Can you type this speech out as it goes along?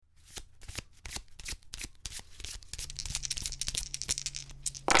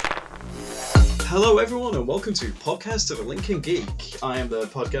Hello everyone and welcome to Podcast of a Lincoln Geek. I am the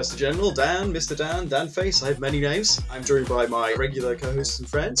podcaster general, Dan, Mr. Dan Face. I have many names. I'm joined by my regular co-hosts and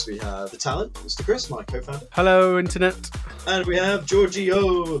friends. We have the talent, Mr. Chris, my co-founder. Hello, Internet. And we have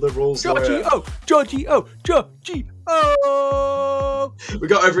Giorgio, the rules lawyer. Giorgio. We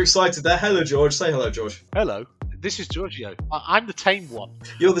got overexcited there. Hello, George. Say hello, George. Hello. This is Giorgio. I'm the tame one.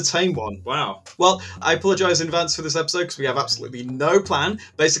 You're the tame one. Wow. Well, I apologise in advance for this episode because we have absolutely no plan.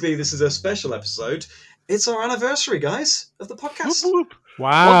 Basically, this is a special episode. It's our anniversary, guys, of the podcast. Whoop, whoop.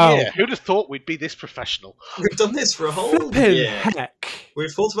 Wow. Yeah, who'd have thought we'd be this professional? We've done this for a whole Flippin' year. heck.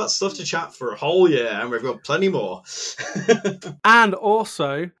 We've thought about stuff to chat for a whole year, and we've got plenty more. And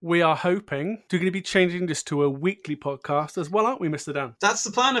also, we are hoping to going to be changing this to a weekly podcast as well, aren't we, Mr. Dan? That's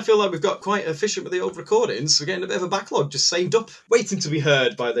the plan. I feel like we've got quite efficient with the old recordings. We're getting a bit of a backlog just saved up, waiting to be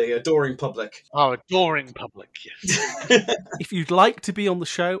heard by the adoring public. Oh, adoring public, yes. If you'd like to be on the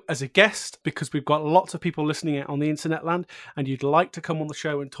show as a guest, because we've got lots of people listening out on the internet land, and you'd like to come on the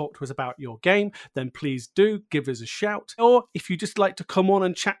show and talk to us about your game, then please do give us a shout. Or if you just like to come on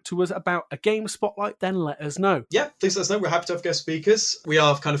and chat to us about a game spotlight, then let us know. Yeah, please let us know. We're happy to have guest speakers. We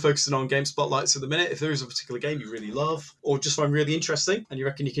are kind of focusing on game spotlights at the minute. If there is a particular game you really love or just find really interesting and you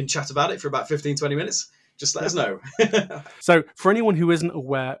reckon you can chat about it for about 15-20 minutes, just let us know. So, for anyone who isn't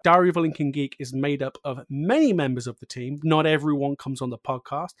aware, Diary of a Lincoln Geek is made up of many members of the team. Not everyone comes on the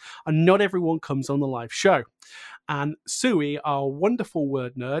podcast, and not everyone comes on the live show. And Sui, our wonderful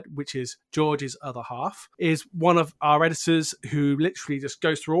word nerd, which is George's other half, is one of our editors who literally just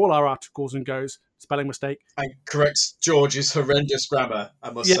goes through all our articles and goes, spelling mistake. And corrects George's horrendous grammar,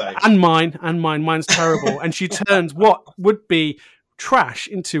 I must say. And mine. Mine's terrible. And she turns what would be trash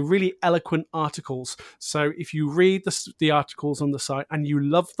into really eloquent articles. So if you read the articles on the site and you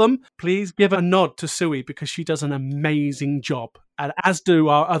love them, please give a nod to Sui because she does an amazing job, and as do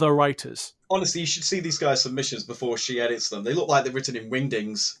our other writers. Honestly, you should see these guys' submissions before she edits them. They look like they're written in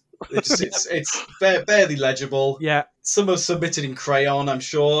wingdings. It's barely legible. Yeah. Some are submitted in crayon, I'm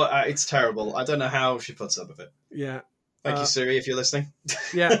sure. It's terrible. I don't know how she puts up with it. Yeah. Thank you, Siri, if you're listening.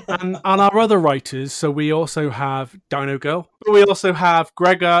 Yeah, and our other writers, so we also have Dino Girl. We also have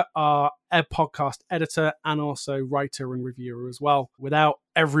Gregor, our podcast editor, and also writer and reviewer as well. Without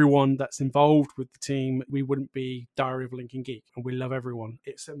everyone that's involved with the team, we wouldn't be Diary of a Lincoln Geek, and we love everyone.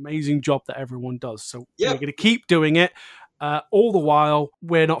 It's an amazing job that everyone does, so we're going to keep doing it. All the while,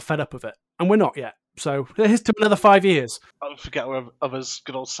 we're not fed up of it, and we're not yet. So here's to another 5 years. Don't forget of us,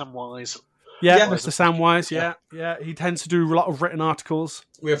 good old Samwise. Yeah, Mr. Samwise, yeah. He tends to do a lot of written articles.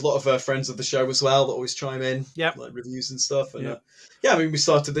 We have a lot of friends of the show as well that always chime in, like reviews and stuff. And I mean, we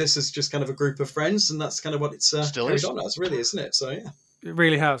started this as just kind of a group of friends, and that's kind of what it's still carried on as, really, isn't it? So, yeah. It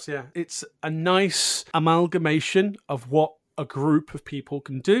really has, yeah. It's a nice amalgamation of what a group of people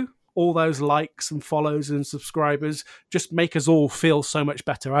can do. All those likes and follows and subscribers just make us all feel so much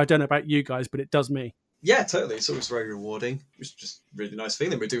better. I don't know about you guys, but it does me. Yeah, totally. It's always very rewarding. It's just really nice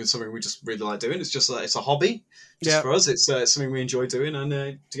feeling. We're doing something we just really like doing. It's just it's a hobby. For us, it's something we enjoy doing, and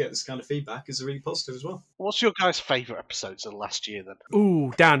to get this kind of feedback is really positive as well. What's your guys' favourite episodes of last year then?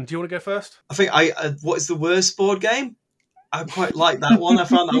 Ooh, Dan, do you want to go first? I think what is the worst board game? I quite like that one. I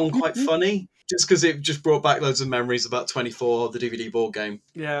found that one quite funny. Just because it just brought back loads of memories about 24, the DVD board game.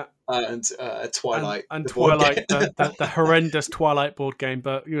 Yeah. And Twilight. And Twilight, the horrendous Twilight board game.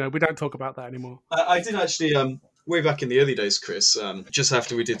 But, we don't talk about that anymore. I did actually, way back in the early days, Chris, just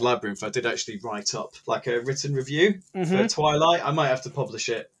after we did Labyrinth, I did actually write up like a written review for Twilight. I might have to publish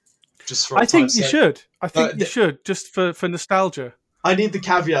it just for I think you should. I think you should, just for nostalgia. I need the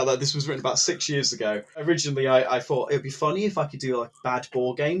caveat that this was written about 6 years ago. Originally, I thought it would be funny if I could do like bad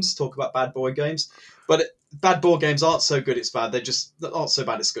board games, talk about bad board games. But bad board games aren't so good it's bad. They're just not so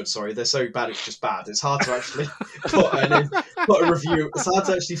bad it's good, sorry. They're so bad it's just bad. It's hard to actually put a review. It's hard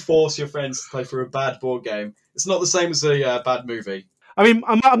to actually force your friends to play through a bad board game. It's not the same as a bad movie. I mean,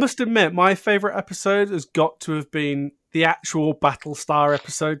 I must admit, my favourite episode has got to have been the actual Battlestar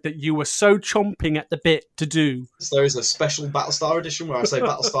episode that you were so chomping at the bit to do. So there is a special Battlestar edition where I say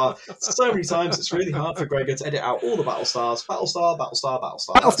Battlestar so many times it's really hard for Gregor to edit out all the Battlestars. Battlestar.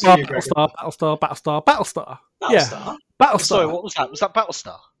 Yeah. Battlestar. Sorry, what was that? Was that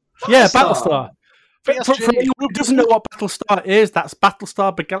Battlestar? Yeah, Battlestar. For anyone who doesn't know what Battlestar is, that's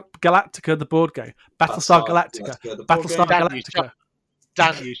Battlestar Galactica, the board game. Battlestar Galactica. Battlestar Galactica.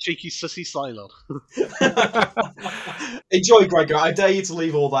 Damn you, cheeky sussy Cylon. Enjoy, Gregor. I dare you to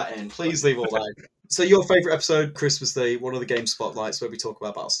leave all that in. Please leave all that in. So your favourite episode, Chris, was one of the game spotlights where we talk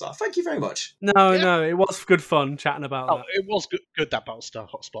about Battlestar. Thank you very much. No, it was good fun chatting about that. It was good that Battlestar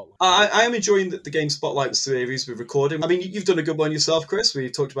Hot Spotlight. I am enjoying the game spotlight series we're recording. I mean, you've done a good one yourself, Chris. We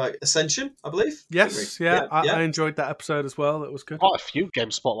talked about Ascension, I believe. Yes, I enjoyed that episode as well. It was good. Quite a few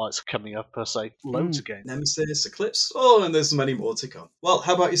game spotlights coming up, per se. Loads of games. Nemesis, Eclipse. Oh, and there's many more to come. Well,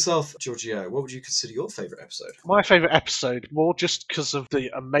 how about yourself, Giorgio? What would you consider your favourite episode? My favourite episode, more just because of the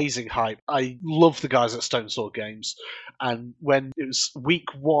amazing hype. I love the guys at Stone Sword Games, and when it was week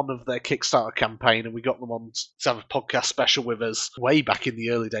 1 of their Kickstarter campaign and we got them on to have a podcast special with us way back in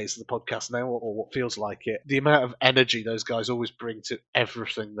the early days of the podcast now, or what feels like it, the amount of energy those guys always bring to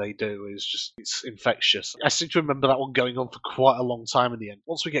everything they do is just, it's infectious. I seem to remember that one going on for quite a long time in the end.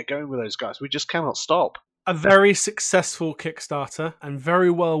 Once we get going with those guys, we just cannot stop. A very successful Kickstarter and very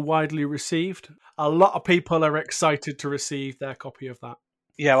well widely received. A lot of people are excited to receive their copy of that.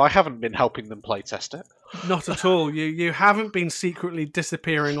 Yeah, well, I haven't been helping them playtest it. Not at all. You haven't been secretly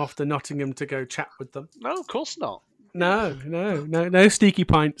disappearing off to Nottingham to go chat with them. No, of course not. No sneaky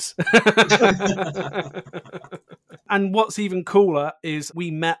pints. And what's even cooler is we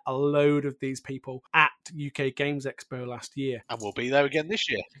met a load of these people at UK Games Expo last year. And we'll be there again this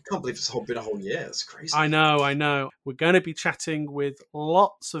year. I can't believe it's been a whole year. That's crazy. I know. We're going to be chatting with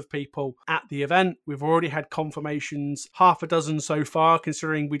lots of people at the event. We've already had confirmations, half a dozen so far,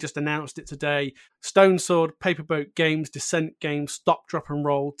 considering we just announced it today. Stone Sword, Paperboat Games, Descent Games, Stop, Drop and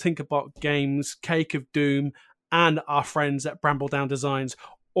Roll, Tinkerbot Games, Cake of Doom, and our friends at Brambledown Designs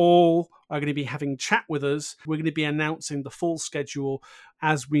all are going to be having chat with us. We're going to be announcing the full schedule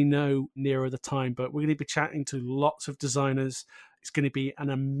as we know nearer the time, but we're going to be chatting to lots of designers. It's going to be an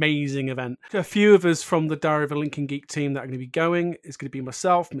amazing event. A few of us from the Diary of a Lincoln Geek team that are going to be going. It's going to be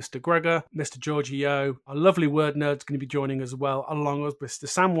myself, Mr. Gregor, Mr. Giorgio, our lovely word nerd's going to be joining as well, along with Mr.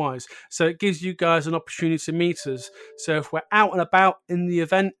 Samwise. So it gives you guys an opportunity to meet us. So if we're out and about in the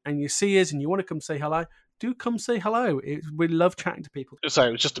event and you see us and you want to come say hello, do come say hello. We love chatting to people. So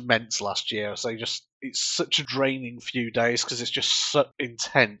it was just immense last year. So it's such a draining few days because it's just so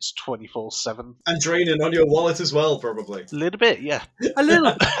intense 24/7. And draining on your wallet as well, probably. A little bit, yeah. A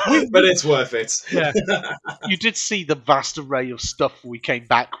little. But it's worth it. Yeah. You did see the vast array of stuff we came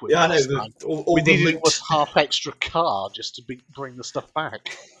back with. Yeah, I know. We needed a half extra car just to bring the stuff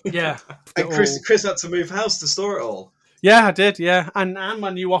back. Yeah. And Chris had to move house to store it all. Yeah, I did, yeah. And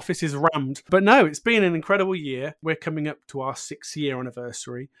my new office is rammed. But no, it's been an incredible year. We're coming up to our 6-year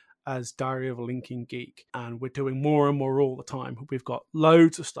anniversary as Diary of a Lincoln Geek, and we're doing more and more all the time. We've got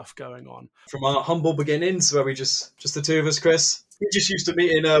loads of stuff going on. From our humble beginnings, where we just the two of us, Chris, we just used to meet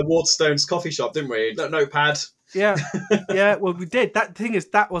in Waterstone's coffee shop, didn't we? Notepad. Yeah, well, we did. That thing is,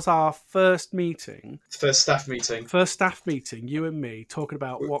 that was our first meeting. First staff meeting, you and me, talking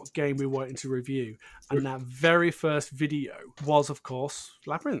about what game we wanted to review. And that very first video was, of course,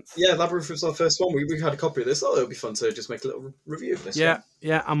 Labyrinth. Yeah, Labyrinth was our first one. We had a copy of this. Oh, it'll be fun to just make a little review of this one.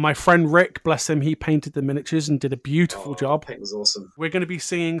 Yeah, and my friend Rick, bless him, he painted the miniatures and did a beautiful job. Paint was awesome. We're going to be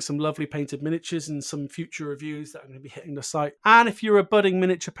seeing some lovely painted miniatures and some future reviews that are going to be hitting the site. And if you're a budding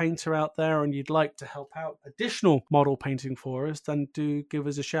miniature painter out there and you'd like to help out additional model painting for us, then do give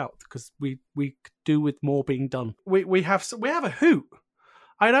us a shout, because we could do with more being done. We have a hoot.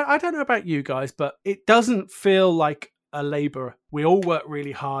 I don't know about you guys, but it doesn't feel like a labour. We all work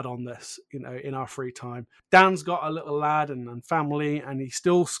really hard on this, in our free time. Dan's got a little lad and family, and he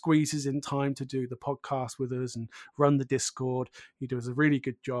still squeezes in time to do the podcast with us and run the Discord. He does a really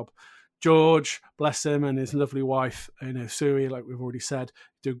good job. George, bless him, and his lovely wife, Sui, like we've already said,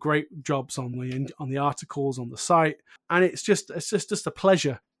 do great jobs on the articles on the site, and it's just a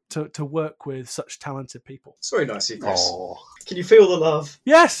pleasure to work with such talented people. It's very nice of you, Chris. Oh. Can you feel the love?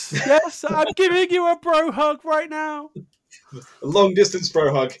 Yes, I'm giving you a bro hug right now. A long distance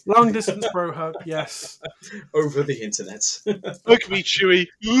bro hug. Long distance bro hug, yes. Over the internet. Look at me, Chewy.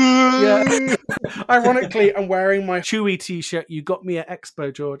 Yeah. Ironically, I'm wearing my Chewy t-shirt you got me at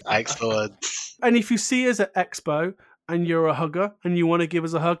Expo, George. Excellent. And if you see us at Expo and you're a hugger and you want to give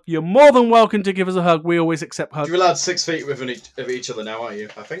us a hug, you're more than welcome to give us a hug. We always accept hugs. You're allowed 6 feet of each other now, aren't you?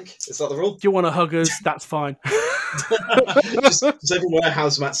 I think. Is that the rule? If you want to hug us, that's fine. just everyone wear a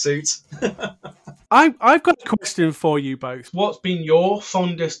hazmat suit. I've got a question for you both. What's been your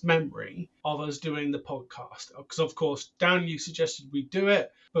fondest memory of us doing the podcast? Because, of course, Dan, you suggested we do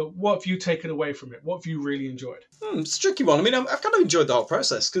it, but what have you taken away from it? What have you really enjoyed? It's a tricky one. I mean, I've kind of enjoyed the whole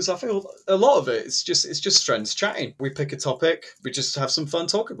process because I feel a lot of it, it's just friends chatting. We pick a topic, we just have some fun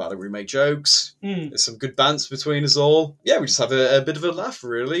talking about it. We make jokes, there's some good banter between us all. Yeah, we just have a bit of a laugh,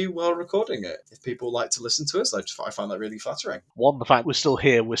 really, while recording it. If people like to listen to us, I find that really flattering. One, the fact we're still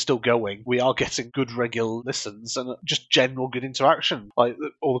here, we're still going, we are getting good regular listens and just general good interaction. Like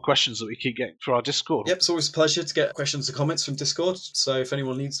all the questions that we keep getting through our Discord. Yep, it's always a pleasure to get questions and comments from Discord. So if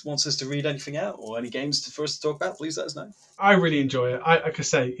anyone wants us to read anything out or any games for us to talk about, please let us know. I really enjoy it. Like I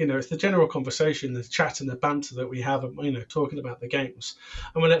say, it's the general conversation, the chat and the banter that we have, talking about the games.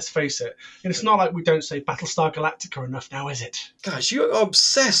 I mean, let's face it, it's not like we don't say Battlestar Galactica enough now, is it? Guys, you're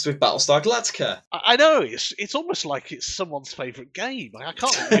obsessed with Battlestar Galactica. I know, it's almost like it's someone's favourite game. I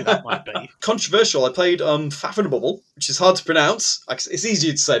can't think who that might be. Controversial, I played Unfathomable, which is hard to pronounce. It's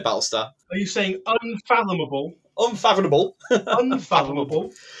easier to say Battlestar. Are you saying unfathomable? Unfathomable.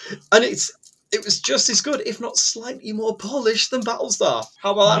 Unfathomable. And it was just as good, if not slightly more polished than Battlestar.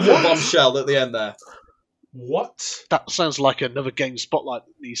 How about that for a bombshell at the end there? What? That sounds like another game spotlight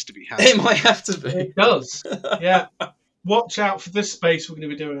that needs to be had. It might have to be. It does. Yeah. Watch out for this space. We're going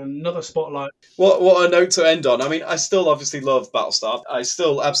to be doing another spotlight. What a note to end on. I mean, I still obviously love Battlestar. I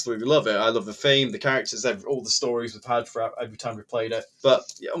still absolutely love it. I love the theme, the characters, all the stories we've had for every time we played it. But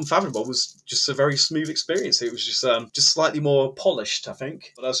Unfathomable was just a very smooth experience. It was just slightly more polished, I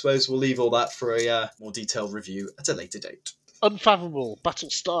think. But I suppose we'll leave all that for a more detailed review at a later date. Unfathomable,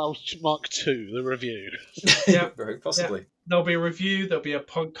 Battlestar Mark II, the review. Yeah, very possibly. Yeah. There'll be a review, there'll be a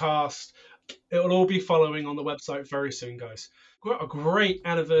podcast. It'll all be following on the website very soon, guys. What a great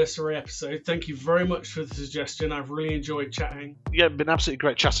anniversary episode. Thank you very much for the suggestion. I've really enjoyed chatting. Yeah, it's been absolutely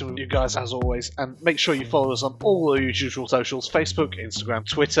great chatting with you guys as always. And make sure you follow us on all the usual socials, Facebook, Instagram,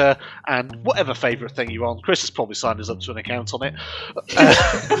 Twitter, and whatever favourite thing you're on. Chris has probably signed us up to an account on it.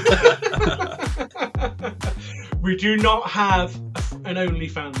 We do not have an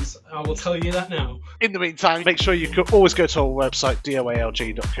OnlyFans. I will tell you that now. In the meantime, make sure you can always go to our website,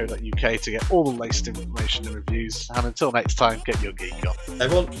 doalg.co.uk, to get all the latest information and reviews. And until next time, get your geek on.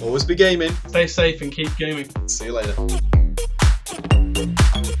 Everyone, always be gaming. Stay safe and keep gaming. See you later.